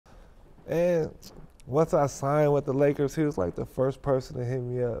And once I signed with the Lakers, he was like the first person to hit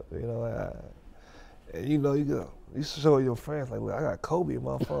me up. You know, and you know, you show your friends like, look, I got Kobe in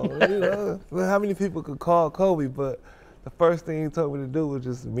my phone. You know, how many people could call Kobe? But the first thing he told me to do was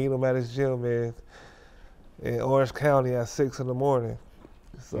just meet him at his gym, man, in Orange County at 6 in the morning.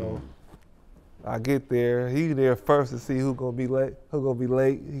 So I get there. He there first to see who's gonna be late.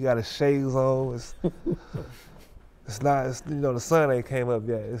 He got his shades on. It's you know, the sun ain't came up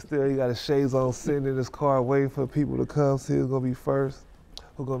yet. It's still, he got his shades on, sitting in his car waiting for people to come, see who's gonna be first,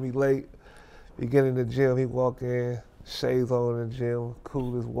 who's gonna be late. He get in the gym, he walk in, shades on in the gym,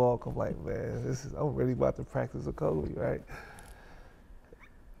 cool as walk. I'm like, man, I'm really about to practice a Kobe, right?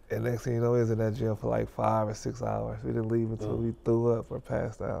 And next thing you know, he was in that gym for like 5 or 6 hours. We didn't leave until we threw up or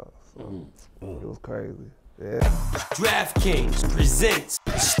passed out. So it was crazy. Yeah. DraftKings presents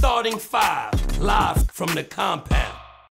Starting Five, live from the compound.